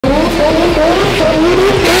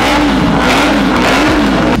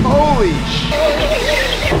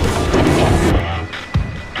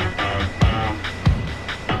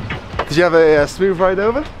Did you have a smooth ride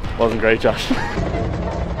over? Wasn't great, Josh.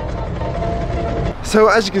 So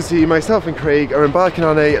as you can see, myself and Craig are embarking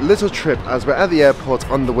on a little trip as we're at the airport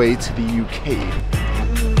on the way to the UK.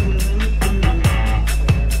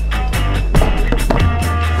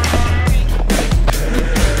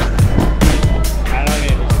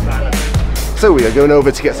 So we are going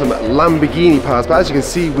over to get some Lamborghini parts, but as you can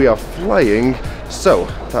see we are flying, so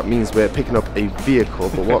that means we're picking up a vehicle,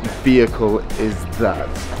 but what vehicle is that?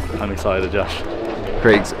 I'm excited, Josh.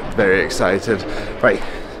 Craig's very excited. Right,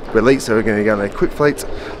 we're late, so we're going to get on a quick flight.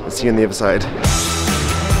 I'll see you on the other side.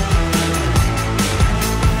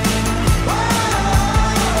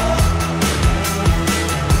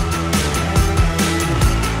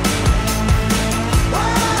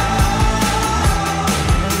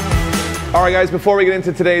 Alright guys, before we get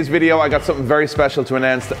into today's video, I got something very special to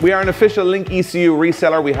announce. We are an official Link ECU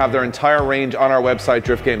reseller. We have their entire range on our website,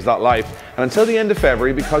 driftgames.life. And until the end of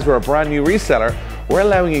February, because we're a brand new reseller, we're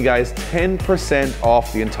allowing you guys 10%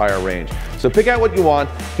 off the entire range. So pick out what you want,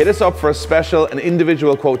 hit us up for a special and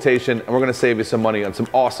individual quotation, and we're going to save you some money on some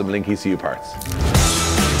awesome Link ECU parts.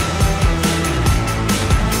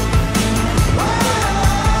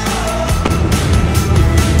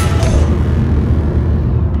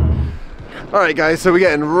 Alright guys, so we're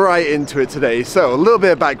getting right into it today. So a little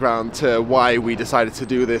bit of background to why we decided to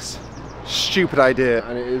do this stupid idea,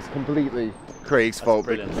 and it is completely Craig's fault.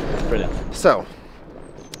 Brilliant. Brilliant. So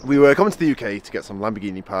we were coming to the UK to get some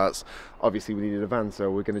Lamborghini parts. Obviously we needed a van,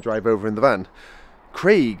 so we're going to drive over in the van.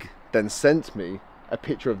 Craig then sent me a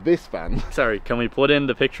picture of this van. Sorry, can we put in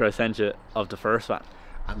the picture I sent you of the first van?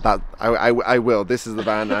 And that I will. This is the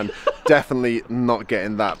van, and definitely not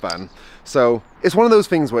getting that van. So it's one of those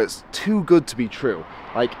things where it's too good to be true.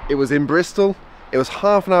 Like, it was in Bristol, it was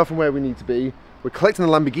half an hour from where we need to be. We're collecting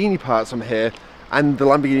the Lamborghini parts from here, and the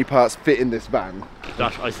Lamborghini parts fit in this van.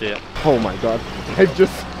 Josh, I see it. Oh my god, I've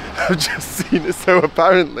just seen it. So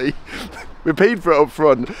apparently we paid for it up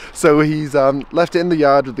front, so he's left it in the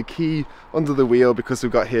yard with the key under the wheel because we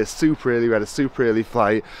got here super early. We had a super early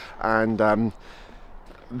flight, and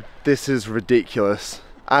this is ridiculous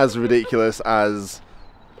as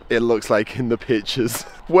it looks like in the pictures.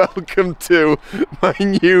 Welcome to my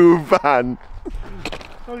new van.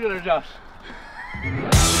 Look at her, Josh.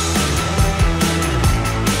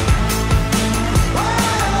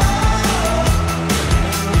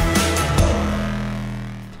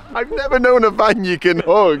 I've never known a van you can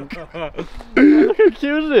hug. Look how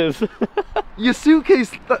cute it is. Your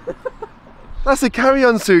suitcase, that's a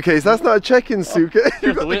carry-on suitcase, that's not a check-in suitcase.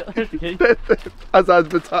 Here's the wheel, here's the key. As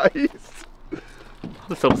advertised.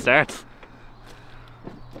 So it starts.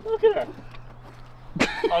 Look at her.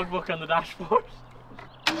 Logbook on the dashboard.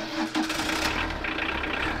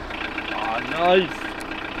 Oh, nice.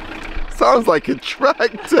 Sounds like a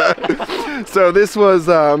tractor. So this was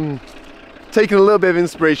taking a little bit of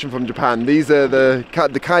inspiration from Japan. These are the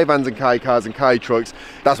Kai vans and Kai cars and Kai trucks.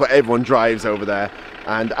 That's what everyone drives over there.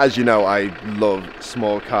 And as you know, I love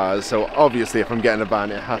small cars. So obviously if I'm getting a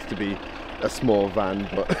van, it has to be a small van.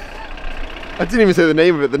 But I didn't even say the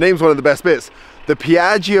name of it. The name's one of the best bits. The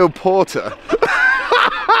Piaggio Porter.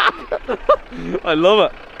 I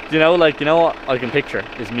love it. You know what I can picture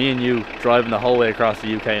is me and you driving the whole way across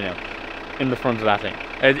the UK now, in the front of that thing.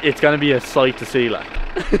 It's going to be a sight to see, like.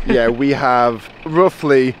 Yeah, we have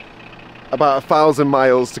roughly about 1,000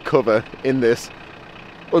 miles to cover in this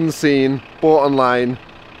unseen, bought online,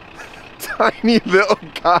 tiny little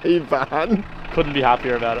Kai van. Couldn't be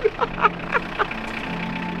happier about it.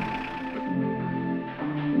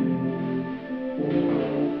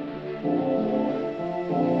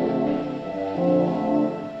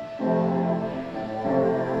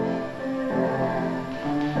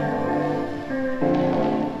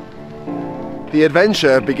 The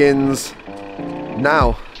adventure begins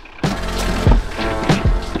now.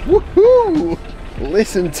 Woohoo!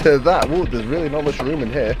 Listen to that. Whoa, there's really not much room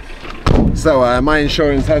in here. So my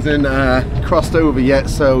insurance hasn't crossed over yet,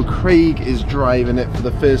 so Craig is driving it for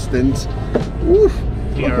the first stint. Oof!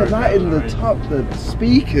 Look at that in the top, the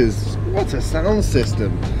speakers. What a sound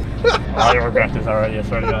system. I regret this already, I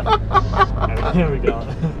swear to God. Here we go.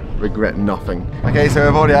 Regret nothing. Okay, so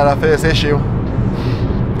we've already had our first issue.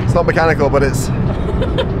 It's not mechanical, but it's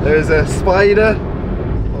there's a spider.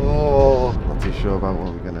 Oh, not too sure about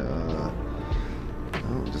what we're gonna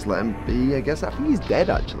just let him be, I guess. I think he's dead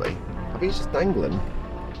actually. I think he's just dangling.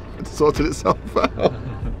 It sorted itself out.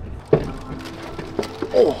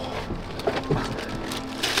 Oh,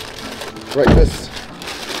 breakfast,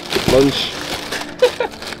 lunch,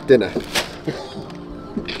 dinner.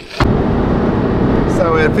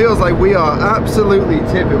 So it feels like we are absolutely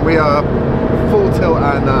tipping. We are full tilt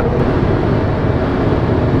and that.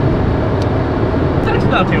 It's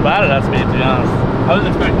actually not too bad at that speed, to be honest. I was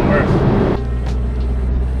expecting worse.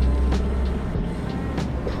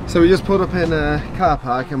 So we just pulled up in a car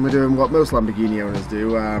park and we're doing what most Lamborghini owners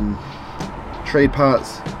do, trade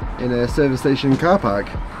parts in a service station car park.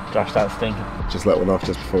 Gosh, that's stinking. Just let one off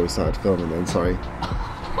just before we started filming then, sorry.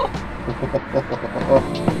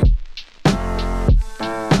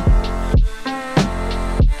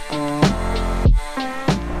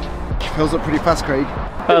 Fills up pretty fast, Craig.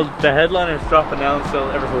 Well, the headliner's dropping down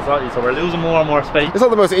still ever so slightly, so we're losing more and more space. It's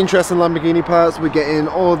not the most interesting Lamborghini parts, we're getting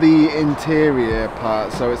all the interior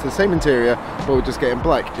parts, so it's the same interior, but we're just getting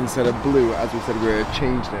black instead of blue, as we said we were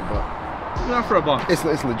changing it, but... Not for a box. It's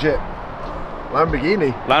legit.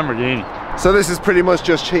 Lamborghini. Lamborghini. So this is pretty much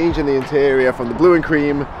just changing the interior from the blue and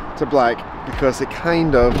cream to black, because it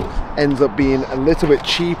kind of ends up being a little bit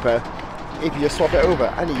cheaper if you swap it over,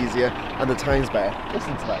 and easier, and the time's better.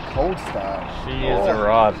 Listen to that cold start. She is a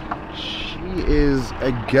rod. She is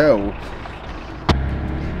a go.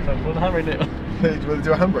 So put the handbrake down. Do you want to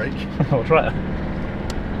do a handbrake? I'll try it.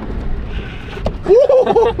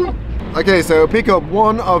 Okay, so pick up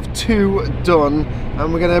 1 of 2 done,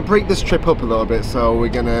 and we're gonna break this trip up a little bit. So we're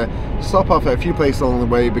gonna stop off at a few places along the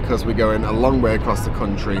way because we're going a long way across the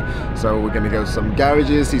country. So we're gonna go to some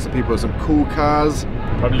garages, see some people with some cool cars.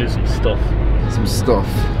 Probably do some stuff. Some stuff.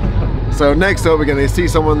 So next up we're gonna see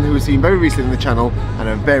someone who we've seen very recently in the channel and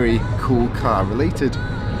a very cool car related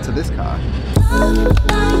to this car.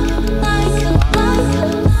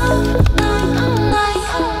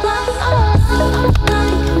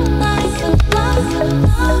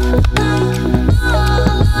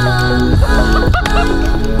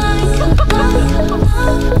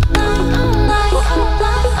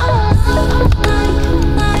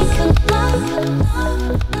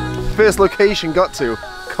 First location got to,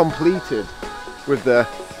 completed with the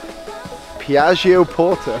Piaggio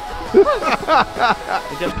Porter.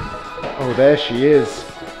 Oh, there she is.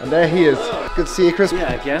 And there he is. Good to see you, Chris.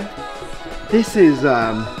 Yeah, again. This is,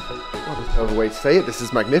 what is the other way to say it? This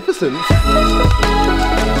is magnificent.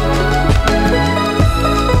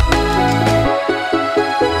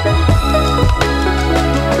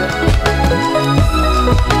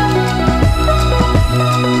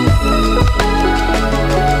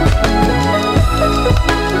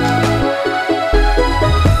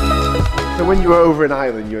 So when you were over in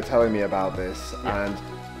Ireland, you were telling me about this, and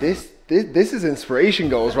this is inspiration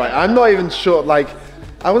goals, right? I'm not even sure, like,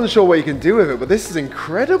 I wasn't sure what you can do with it, but this is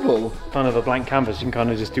incredible. Kind of a blank canvas, you can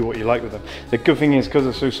kind of just do what you like with them. The good thing is, because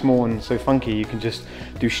they're so small and so funky, you can just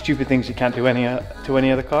do stupid things you can't do to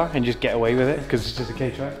any other car and just get away with it, because it's just a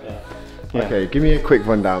K-track. Yeah. Okay, give me a quick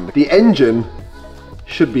rundown. The engine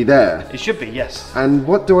should be there. It should be, yes. And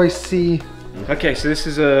what do I see? Okay, so this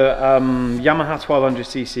is a Yamaha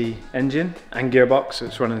 1200cc engine and gearbox, so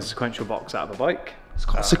it's running a sequential box out of a bike. It's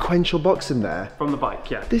got a sequential box in there. From the bike,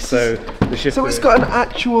 yeah. This so is, the shifter, so it's got an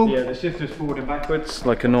actual... Yeah, the shifter's forward and backwards,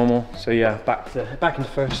 like a normal. So yeah, back into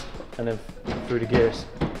first, and then through the gears.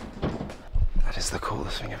 That is the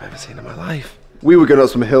coolest thing I've ever seen in my life. We were going up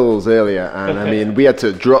some hills earlier, and I mean, we had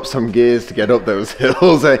to drop some gears to get up those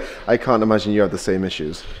hills. I can't imagine you have the same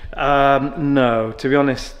issues. No, to be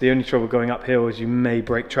honest, the only trouble going uphill is you may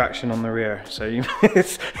break traction on the rear. So you,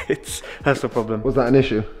 that's the problem. Was that an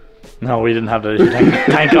issue? No, we didn't have that issue.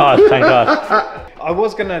 Thank God, thank God. I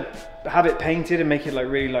was gonna have it painted and make it like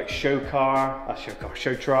really like show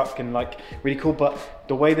truck and like really cool, but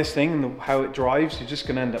the way this thing and how it drives, you're just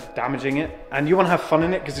gonna end up damaging it, and you want to have fun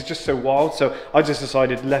in it because it's just so wild. So I just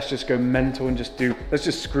decided, let's just go mental and let's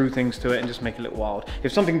just screw things to it and just make it look wild.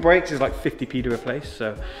 If something breaks, it's like 50p to replace,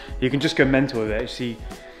 so you can just go mental with it. You see,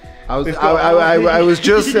 I was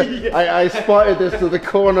just I spotted this to the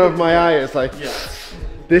corner of my eye. It's like, yeah.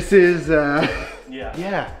 This is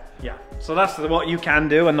yeah. So that's what you can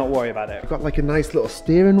do and not worry about it. Got like a nice little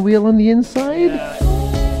steering wheel on the inside. Yeah.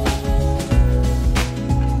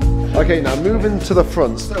 Okay, now moving to the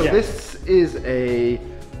front. So this is a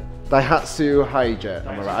Diahatsu Hijet,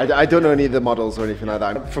 am I right? I don't know any of the models or anything like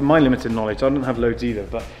that. From my limited knowledge, I don't have loads either,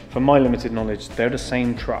 but from my limited knowledge, they're the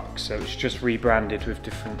same truck, so it's just rebranded with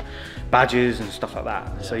different badges and stuff like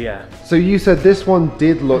that. So yeah. So you said this one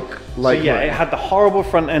did look like... So yeah, it had the horrible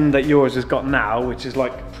front end that yours has got now, which is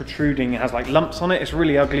like protruding, it has like lumps on it, it's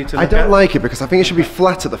really ugly to look at. I don't like it because I think it should be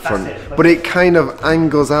flat at the front, but it kind of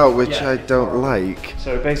angles out, which I don't like.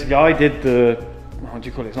 So basically I did the, what do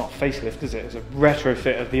you call it? It's not a facelift, is it? It's a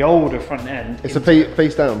retrofit of the older front end. It's a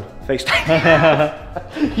face down. Face down.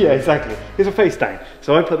 Yeah, exactly. It's a face down.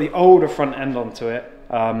 So I put the older front end onto it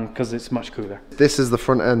because it's much cooler. This is the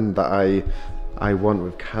front end that I want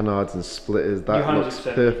with canards and splitters. That looks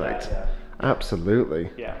perfect. That, yeah. Absolutely.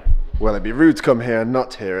 Yeah. Well, it'd be rude to come here and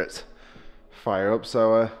not hear it fire up,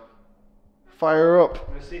 so fire her up.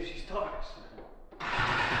 Let's see if she starts.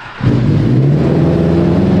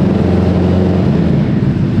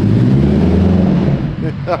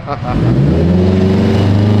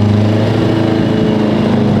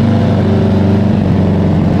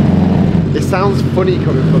 It sounds funny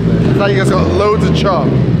coming from this. It's like it's got loads of chop.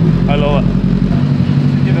 I love it.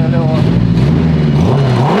 Give it a little one.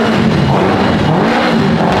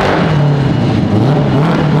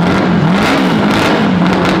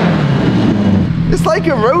 It's like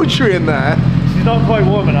a rotary in there. She's not quite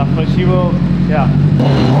warm enough, but she will, yeah.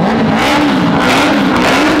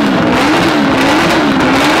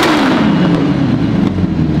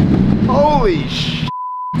 Holy shit!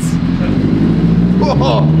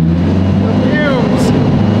 Whoa! The fumes!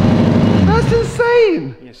 That's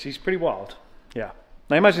insane! Yeah, she's pretty wild. Yeah.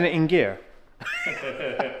 Now imagine it in gear.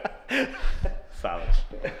 Savage.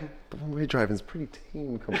 The one-way driving's pretty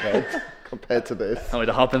tame compared to this. Oh,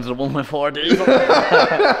 the hop into the 1.4 diesel.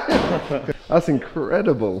 That's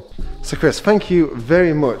incredible. So Chris, thank you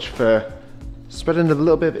very much for spreading a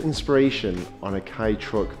little bit of inspiration on a Kai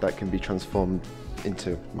truck that can be transformed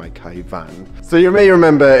into my Kai van. So you may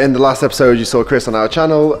remember in the last episode you saw Chris on our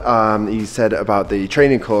channel. He said about the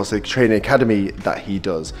training course, the training academy that he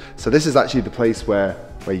does. So this is actually the place where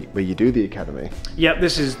you do the academy. Yep,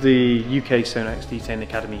 this is the UK Sonax Detailing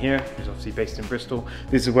Academy here. It's obviously based in Bristol.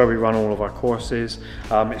 This is where we run all of our courses.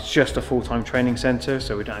 It's just a full-time training centre,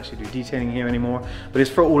 so we don't actually do detailing here anymore. But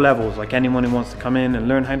it's for all levels, like anyone who wants to come in and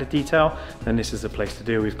learn how to detail, then this is the place to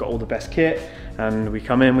do. We've got all the best kit, and we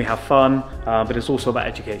come in, we have fun, but it's also about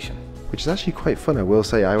education. Which is actually quite fun, I will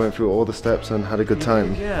say. I went through all the steps and had a good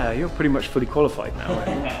time. Yeah, you're pretty much fully qualified now, right?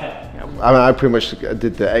 Yeah. I mean, I pretty much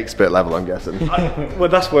did the expert level, I'm guessing. Well,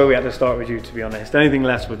 that's where we had to start with you, to be honest. Anything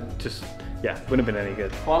less would just, yeah, wouldn't have been any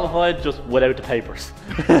good. Qualified just without the papers.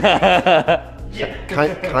 Yeah.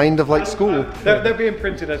 Kind of like school. They're being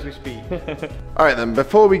printed as we speak. All right then,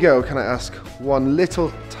 before we go, can I ask one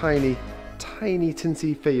little tiny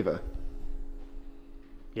tinsy favour?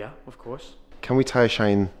 Yeah, of course. Can we tire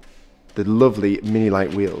shine the lovely mini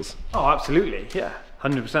light wheels? Oh, absolutely, yeah,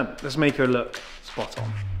 100%. Let's make her look spot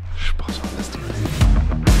on. Spot on, let's do this.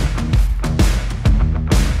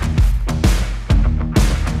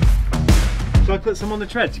 Shall I put some on the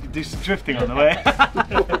treads? You can do some drifting on the way.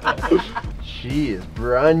 She is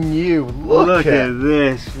brand new. Look at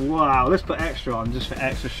this. Wow. Let's put extra on just for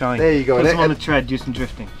extra shine. There you go. Put some on the tread, do some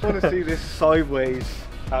drifting. I want to see this sideways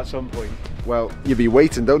at some point. Well, you'll be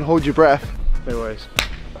waiting. Don't hold your breath. No worries.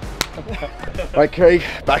 Right, Craig,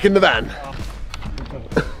 back in the van.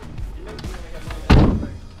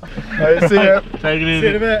 Right, see ya. Take it easy. See you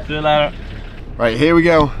in a bit. See you later. Right, here we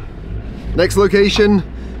go. Next location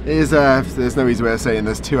is, there's no easy way of saying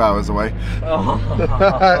this, 2 hours away. Oh.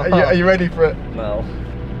 Are you ready for it? No.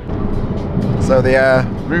 So the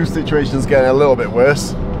roof situation's getting a little bit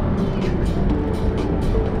worse.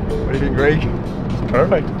 What do you think, Greg? It's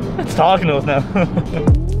perfect. It's talking to us now.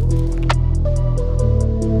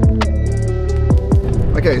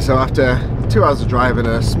 Okay, so after 2 hours of driving,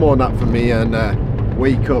 a small nap for me and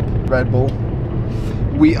wake up Red Bull,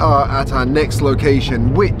 we are at our next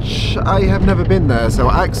location, which I have never been there.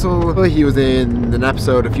 So Axel, he was in an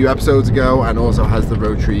episode a few episodes ago and also has the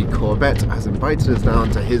rotary Corvette, has invited us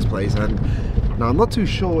down to his place, and now I'm not too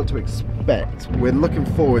sure what to expect. We're looking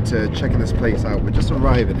forward to checking this place out. We're just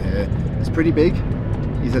arriving here. It's pretty big.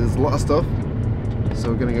 He said there's a lot of stuff,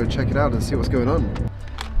 so we're gonna go check it out and see what's going on.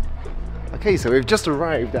 Okay, so we've just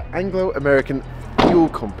arrived at Anglo-American Fuel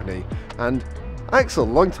Company, and Axel,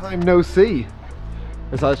 long time no see.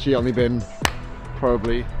 It's actually only been,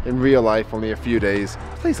 probably, in real life, only a few days.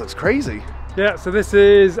 This place looks crazy. Yeah, so this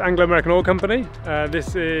is Anglo-American Oil Company.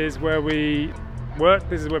 This is where we work.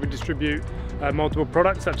 This is where we distribute multiple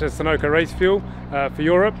products such as Sunoco race fuel for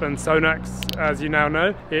Europe and Sonax, as you now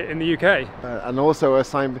know, in the UK. And also a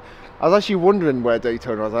sign. I was actually wondering where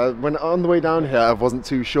Daytona was. When on the way down here, I wasn't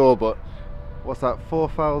too sure, but what's that,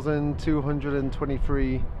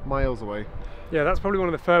 4,223 miles away? Yeah, that's probably one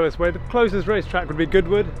of the furthest away. The closest racetrack would be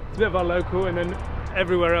Goodwood. It's a bit of our local, and then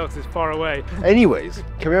everywhere else is far away. Anyways,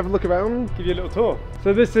 can we have a look around? Give you a little tour.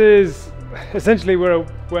 So this is, essentially we're a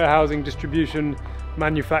warehousing, distribution,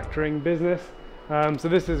 manufacturing business. So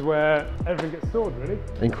this is where everything gets stored, really.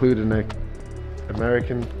 Including an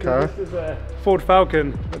American car? This is a Ford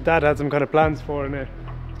Falcon that Dad had some kind of plans for, and it's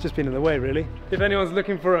just been in the way, really. If anyone's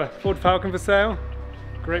looking for a Ford Falcon for sale,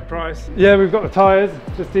 great price. Yeah, we've got the tyres,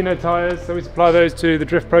 Justino tyres, so we supply those to the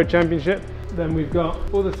Drift Pro Championship. Then we've got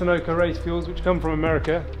all the Sunoco race fuels, which come from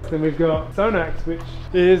America. Then we've got Sonax, which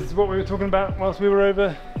is what we were talking about whilst we were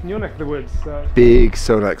over in your neck of the woods. So Big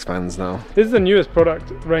Sonax fans now. this is the newest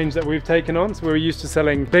product range that we've taken on. So we were used to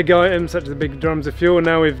selling big items such as the big drums of fuel, and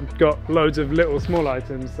now we've got loads of little small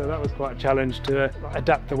items. So that was quite a challenge to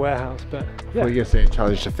adapt the warehouse. But yeah, Well, you're saying a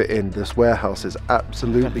challenge to fit in. This warehouse is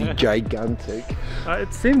absolutely gigantic.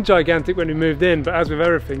 it seemed gigantic when we moved in, but as with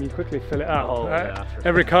everything, you quickly fill it up. Oh, yeah, sure.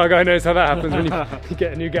 Every car guy knows how that happens when you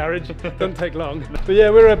get a new garage. It doesn't take long. But yeah,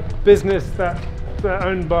 we're a business that's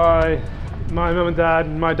owned by my mum and dad,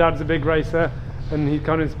 and my dad's a big racer, and he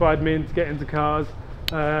kind of inspired me to get into cars,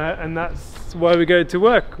 and that's why we go to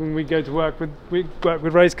work. When we go to work we work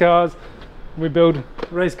with race cars, we build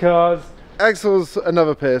race cars. Axel's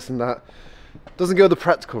another person that doesn't go the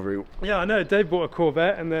practical route. Yeah, I know. Dave bought a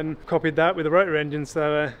Corvette and then copied that with a rotor engine.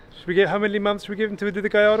 So should we get, how many months should we give him till we do the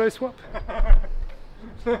Gallardo swap?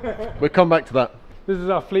 We'll come back to that. This is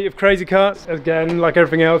our fleet of crazy carts. Again, like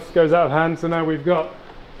everything else, goes out of hand. So now we've got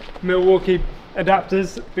Milwaukee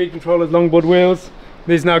adapters, speed controllers, longboard wheels.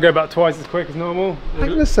 These now go about twice as quick as normal.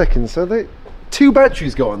 Hang on a second, so they 2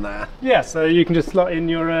 batteries go on there? Yeah, so you can just slot in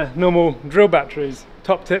your normal drill batteries.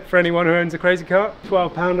 Top tip for anyone who owns a crazy cart,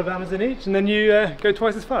 £12 of Amazon each, and then you go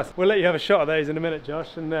twice as fast. We'll let you have a shot of those in a minute,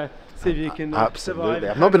 Josh, and see if you can Absolutely.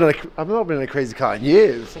 survive. I've not been in a crazy car in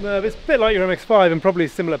years. No, but it's a bit like your MX-5 and probably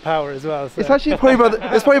sisimilar power as well. So. It's actually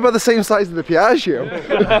probably about the same size as the Piaggio.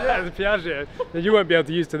 Yeah, the Piaggio. You won't be able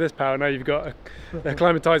to use to this power now. You've got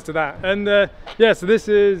acclimatized to that. And yeah, so this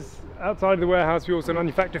is outside of the warehouse. We also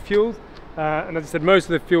manufacture fuels, and as I said, most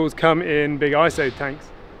of the fuels come in big ISO tanks,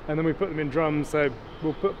 and then we put them in drums. So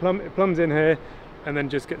we'll put plums in here, and then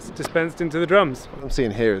just gets dispensed into the drums. What I'm seeing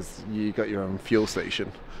here is you got your own fuel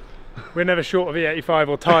station. We're never short of E85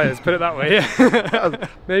 or tyres, put it that way. Yeah.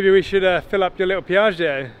 Maybe we should fill up your little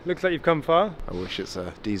Piaggio. Looks like you've come far. I wish it's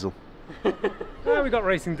a diesel. Oh, we got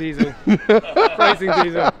racing diesel. Racing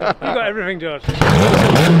diesel. You got everything, Josh.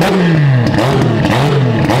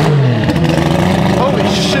 Holy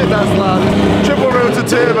shit, that's loud. Triple rotor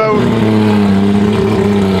turbo.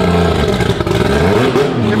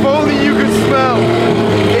 If only you could smell.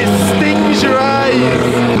 It stings your eyes.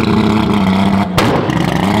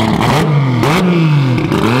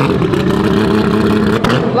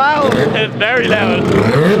 Loud. It's very loud.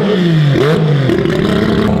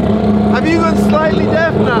 Have you gone slightly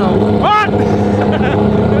deaf now? What?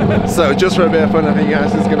 So just for a bit of fun, I think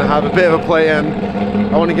Ash is going to have a bit of a play, and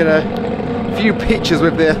I want to get a few pictures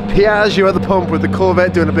with the Piaggio at the pump with the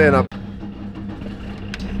Corvette doing a burn up.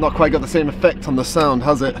 Not quite got the same effect on the sound,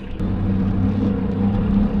 has it?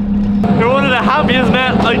 You're one of the happiest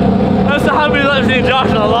men. Like, that's the happiest I've seen Josh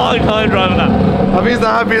in a long time driving that. I think it's the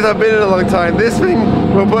happiest I've been in a long time. This thing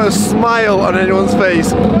will put a smile on anyone's face.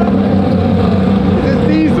 Is this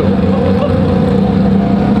diesel?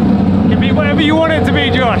 It can be whatever you want it to be,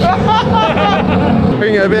 Josh.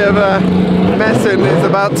 Bringing a bit of a mess in, it's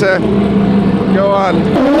about to go on.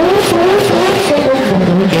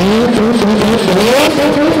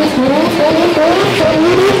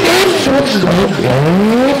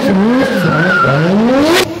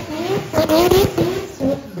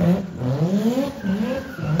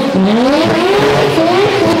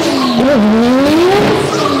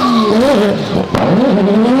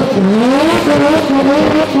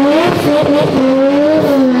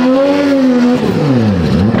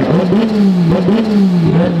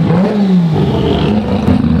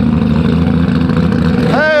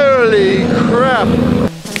 Holy crap!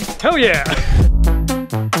 Hell yeah!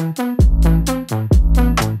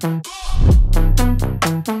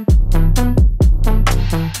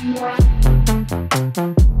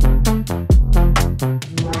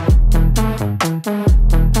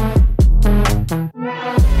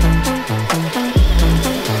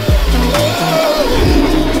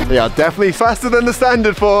 Yeah, definitely faster than the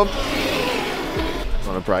standard form. I don't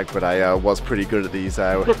want to brag, but I was pretty good at these.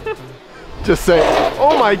 Just say,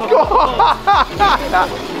 oh my god!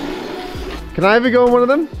 Can I ever go on one of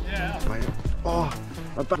them? Yeah. Oh,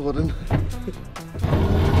 I'm blooding.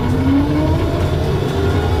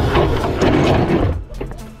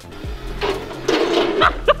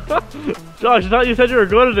 Josh, I thought you said you were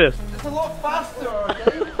good at this. It's a lot faster,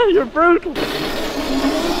 okay? You're brutal.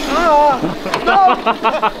 Ah, no!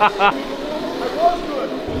 I was good.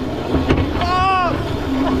 Ah!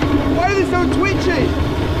 Why are they so twitchy?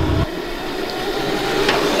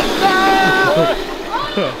 Ah!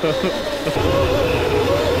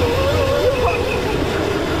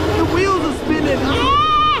 The wheels are spinning.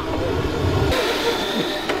 Ah!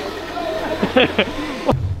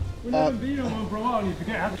 haven't been on one for a while and you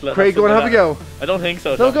forget how to... Craig, go and have a go. I don't think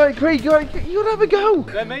so. No, go on, Craig, go on, you want to have a go.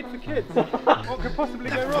 They're made for kids. What could possibly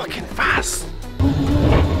go wrong? Fucking fast.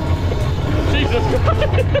 Jesus Christ.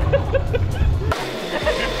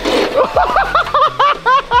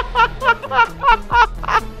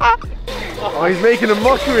 Oh, he's making a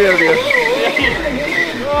mockery of you.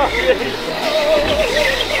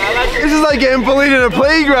 This is like getting bullied in a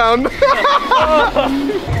playground.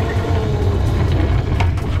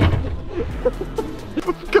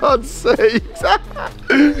 For God's sake. that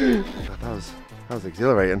was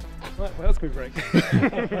exhilarating. Right, what else can we break?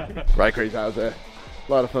 Right, Craig, that was a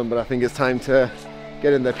lot of fun, but I think it's time to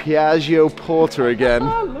get in the Piaggio Porter again.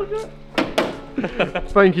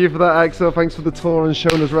 Thank you for that, Axel. Thanks for the tour and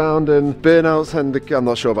showing us around and burnouts, and I'm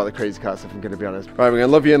not sure about the crazy car stuff, I'm going to be honest. Right, we're going to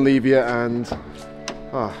love you and leave you, and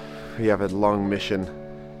we have a long mission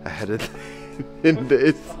ahead of in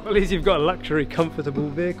this. Well, at least you've got a luxury, comfortable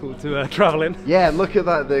vehicle to travel in. Yeah, look at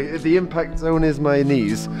that. The impact zone is my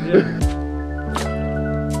knees. Yeah.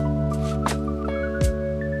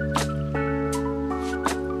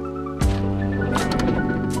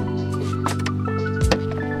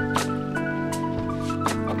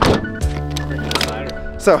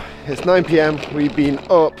 So, it's 9 PM, we've been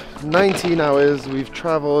up 19 hours, we've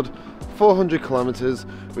travelled 400 kilometres,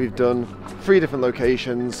 we've done 3 different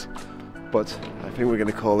locations, but I think we're going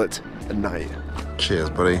to call it a night.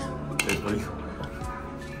 Cheers, buddy. Cheers, buddy.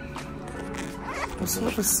 What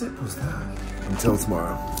sort of a sip was that? Until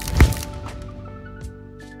tomorrow.